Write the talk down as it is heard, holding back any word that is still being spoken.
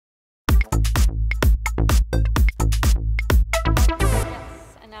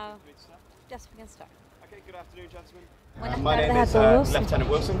Just we can start. Okay, good afternoon, gentlemen. Buenas tardes a todos. Lieutenant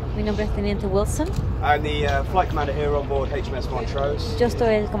Wilson. Mi nombre es Teniente Wilson. I'm the flight commander here on board HMS Montrose. Yo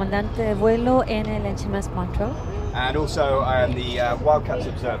soy el comandante de vuelo en el HMS Montrose. And also I am the Wildcat's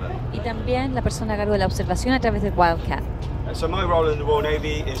observer. Y también la persona a cargo de la observación a través del Wildcat. So my role in the Royal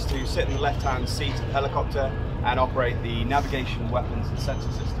Navy is to sit in the left-hand seat of the helicopter and operate the navigation, weapons and sensor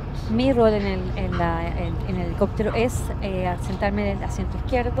systems. Mi rol en el helicóptero es sentarme en el asiento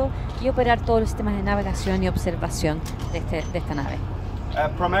izquierdo y operar todos los sistemas de navegación y observación de esta nave.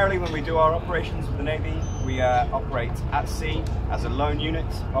 Primarily when we do our operations with the Navy, we operate at sea as a lone unit,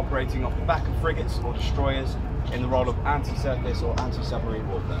 operating off the back of frigates or destroyers in the role of anti-surface or anti-submarine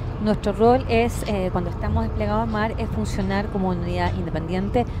warfare. Nuestro rol es, cuando estamos desplegados en mar, es funcionar como unidad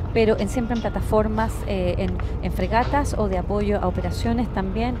independiente, pero siempre en plataformas, en fregatas o de apoyo a operaciones,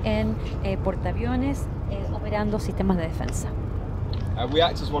 también en portaaviones, operando sistemas de defensa. We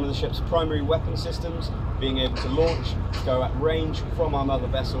act as one of the ship's primary weapon systems, being able to launch, go at range from our mother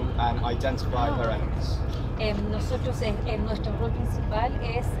vessel and identify her enemies. Nosotros, nuestro rol principal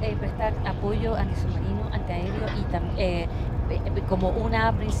es prestar apoyo antisubmarino, antiaéreo y como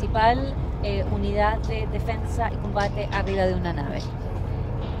una principal unidad de defensa y combate arriba de una nave.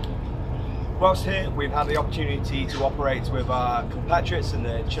 Whilst here, we've had the opportunity to operate with our compatriots in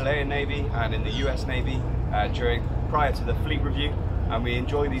the Chilean Navy and in the US Navy prior to the fleet review, and we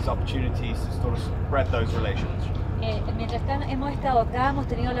enjoy these opportunities to sort of spread those relations. Mientras hemos estado acá, hemos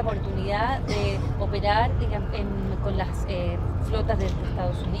tenido la oportunidad de operar con las flotas de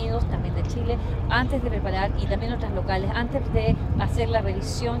Estados Unidos, también de Chile, antes de preparar, y también otras locales, antes de hacer la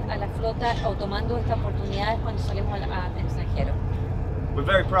revisión a la flota o tomando estas oportunidades cuando salimos al extranjero. We're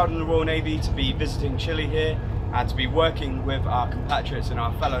very proud in the Royal Navy to be visiting Chile here and to be working with our compatriots and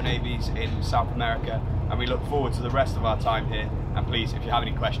our fellow navies in South America, and we look forward to the rest of our time here. And please, if you have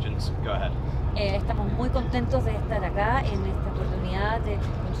any questions, go ahead. Estamos muy contentos de estar acá en esta oportunidad de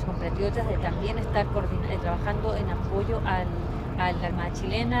nuestros compatriotas de también estar trabajando en apoyo a la Armada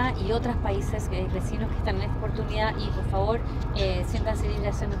chilena y otros países vecinos que están en esta oportunidad, y por favor siéntanse libres de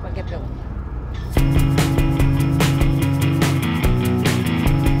hacernos cualquier pregunta.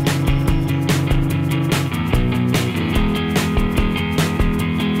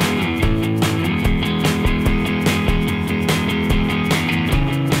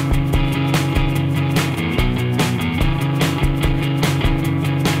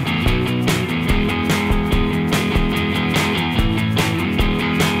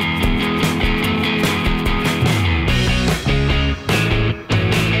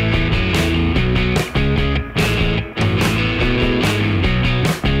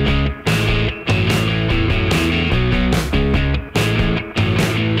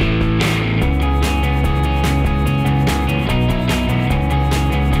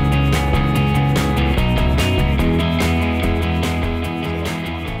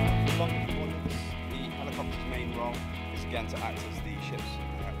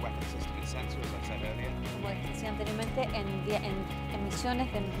 En misiones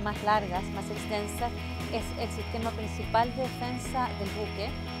más largas, más extensas, es el sistema principal de defensa del buque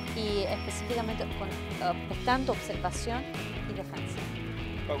y específicamente prestando observación y defensa.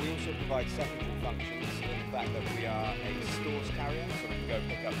 But we also provide secondary functions in the fact that we are a stores carrier, so we can go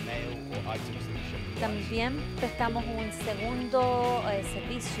pick up mail or items that the ship requires. También prestamos un segundo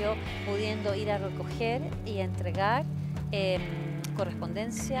servicio, pudiendo ir a recoger y entregar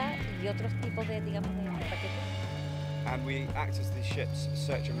correspondencia y otros tipos de, digamos, de paquetes. And we act as the ship's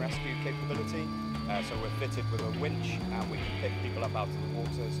search and rescue capability, so we're fitted with a winch and we can pick people up out of the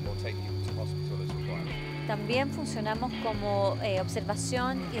waters or take people to hospital as required. También funcionamos como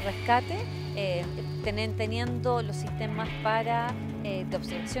observación y rescate, teniendo los sistemas de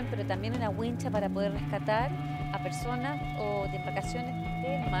observación, pero también una wincha para poder rescatar a personas o de embarcaciones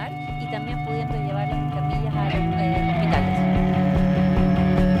del mar, y también pudiendo llevarlas en camillas a los hospitales.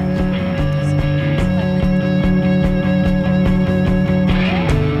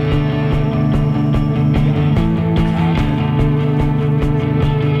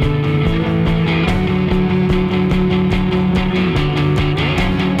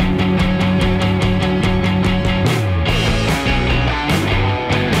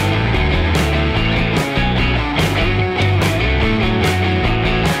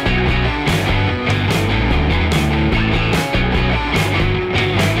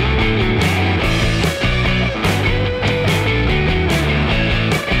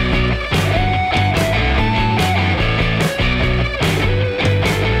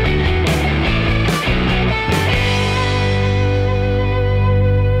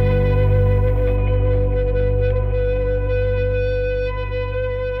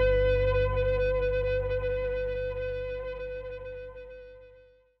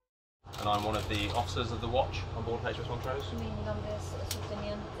 the officers of the watch on board HMS Montrose. Mi nombre es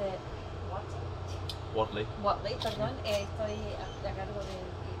subteniente Wadley. Watley, perdón. Estoy a cargo de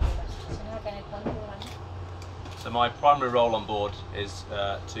las situaciones acá en el puente de So my primary role on board is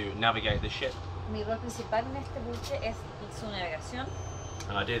to navigate the ship. Mi rol principal en este buque es su navegación.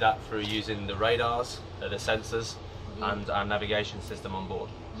 And I do that through using the radars, the sensors, and our navigation system on board.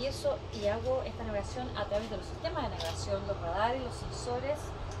 Y hago esta navegación a través de los sistemas de navegación, los radares, los sensores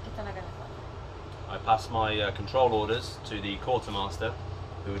que están acá en el fondo. I pass my control orders to the quartermaster,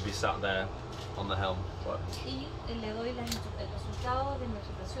 who would be sat there on the helm. Y le doy el resultado de mi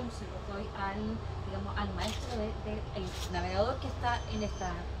observación, se lo doy al maestro del navegador que está en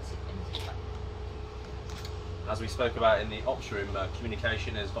esta parte. As we spoke about in the ops room,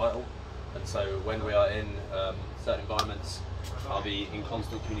 communication is vital, and so when we are in certain environments, I'll be in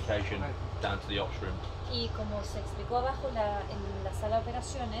constant communication down to the ops room. Y como se explicó abajo en la sala de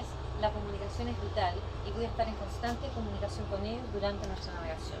operaciones, la comunicación es vital y voy a estar en constante comunicación con ellos durante nuestra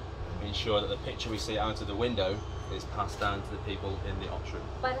navegación. Ensure that the picture we see out of the window is passed down to the people in the ops room.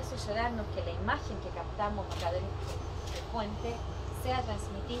 Para asegurarnos que la imagen que captamos acá del puente sea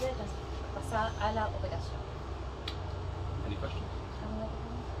transmitida y pasada a la operación. Any questions?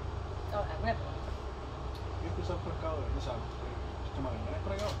 ¿Alguna pregunta? Yo cruzar por acá, esa sistema de Magallanes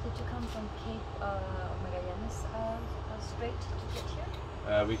por acá. Did you come from Cape Magallanes straight to get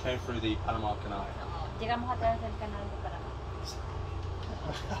here? We came through the Panama Canal. No, llegamos a través del canal de Panamá.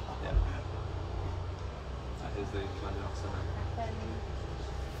 Yeah. That is the commanding officer now.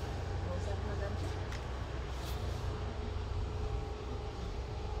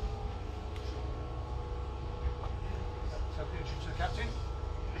 Captain.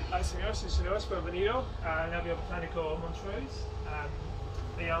 Señoras y señores, bienvenido a Navío Británico Montrose.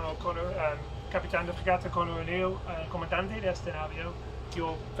 Me llamo Capitán de Fragata Conociendo, comandante de este navío.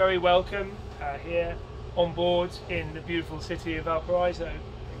 You're very welcome here on board in the beautiful city of Valparaiso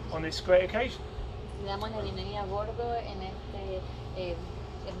on this great occasion. Le damos la bienvenida a bordo en este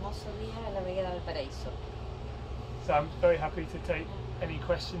hermoso día a la Vega de Valparaíso. So I'm very happy to take any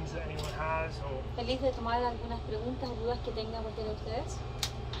questions that anyone has. Or Feliz de tomar algunas preguntas o dudas que tengan cualquiera de ustedes.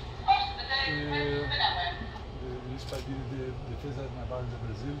 Ministério de Defesa Naval do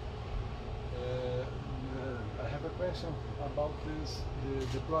Brasil. I have a question about the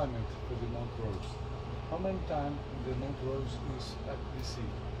deployment for the Montrose. How many times the Montrose is at the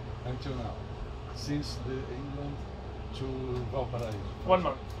sea until now? Since the England to Valparaiso? 1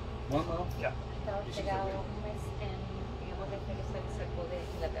 month. 1 month? Yeah. Estaba pegado un mes digamos, desde que se sacó de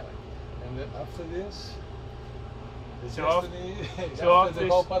Inglaterra. And after this, So after the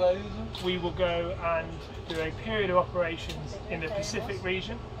Valparaiso, we will go and do a period of operations in the Pacific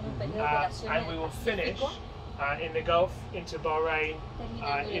region, and we will finish in the Gulf into Bahrain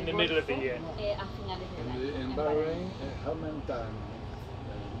in the middle of the year. in Bahrain, how many times?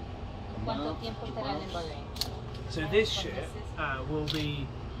 ¿Cuánto tiempo estarán en Bahrain? So this ship will be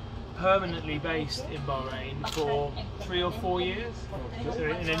permanently based in Bahrain for 3 or 4 years. So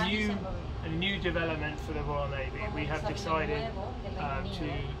in a new development for the Royal Navy, we have decided to,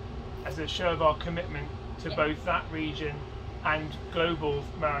 as a show of our commitment to both that region and global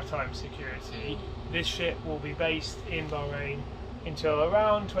maritime security, this ship will be based in Bahrain until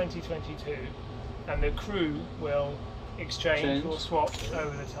around 2022, and the crew will exchange or swap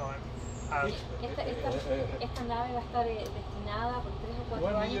over the time. Esta nave va a estar destinada por 3 o 4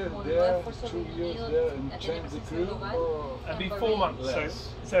 1 años year como there, nuevo esfuerzo 2 years dirigido there, and a tener change the presencia crew, global. or It'll be en 4 Bahrain. months. Less.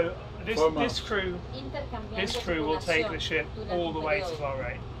 So this 4 months. this crew will take the ship all the way to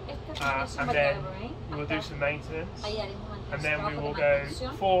Bahrain, and then we will do some maintenance, and then we will go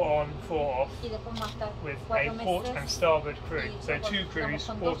 4 on, 4 off with a port and starboard crew. So 2 crews,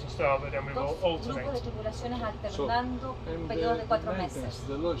 port and starboard, and we will alternate. So, and the maintenance,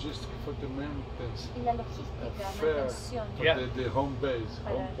 the logistics for the maintenance, fair for the home base,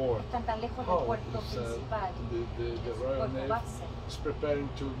 home port. How is the Royal Navy is preparing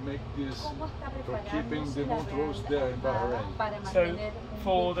to make this for keeping the Montrose there in Bahrain? So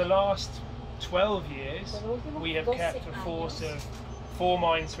for the last 12 years, we have kept a force of 4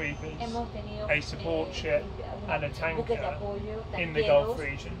 minesweepers, a support ship, and a tanker in the Gulf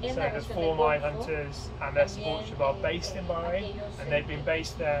region. So there's 4 mine hunters and their support ship are based in Bahrain, and they've been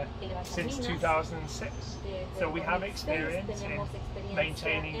based there since 2006. So we have experience in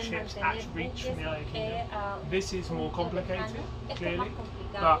maintaining ships at reach from the United Kingdom. This is more complicated, clearly,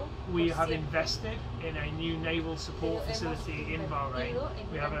 but we have invested in a new naval support facility in Bahrain.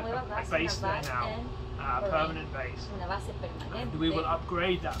 We have a base there now, permanent base. Una base permanente. And we will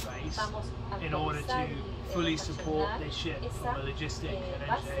upgrade that base in order to fully support this ship from a logistic and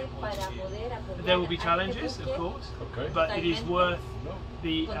engineering point of view. There will be challenges, of course, but it is worth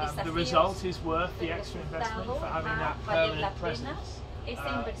the result is worth the extra investment for having that permanent presence. Esa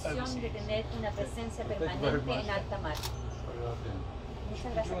inversión de tener una presencia permanente en alta mar.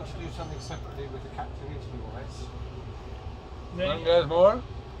 Muchas gracias. Do you want to do something separately with the captain interview-wise? More?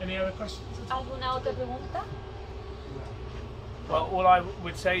 Any other questions? ¿Alguna otra pregunta? Well, all I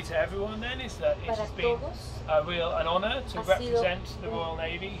would say to everyone then is that it's been an honour to represent the Royal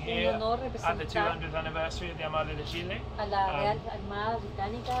Navy here at the 200th anniversary of the Armada de Chile. A la Real Armada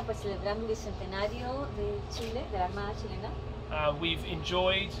Británica, pues celebrando el bicentenario de Chile, de la Armada chilena. We've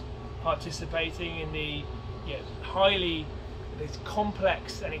enjoyed participating in the highly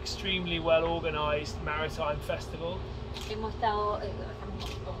complex and extremely well organised maritime festival. Hemos estado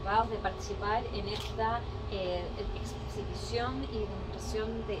honrados de participar en esta exhibición y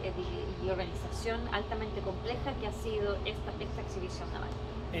demostración y organización altamente compleja que ha sido esta exhibición naval.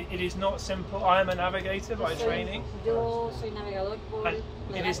 It is not simple. I am a navigator by training. Yo soy navegador por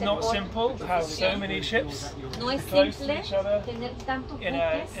it is not simple to have so many ships no es close simple to each other tener tantos in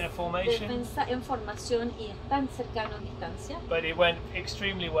a formation. En formación y tan cercanos en distancia. But it went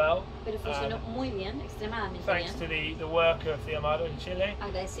extremely well. Pero funcionó muy bien, extremadamente thanks bien. to the work of the Armada de Chile.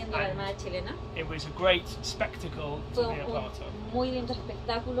 Agradeciendo a la Armada chilena. It was a great spectacle to be a part of. Muy lindo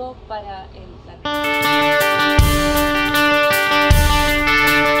espectáculo para el planeta.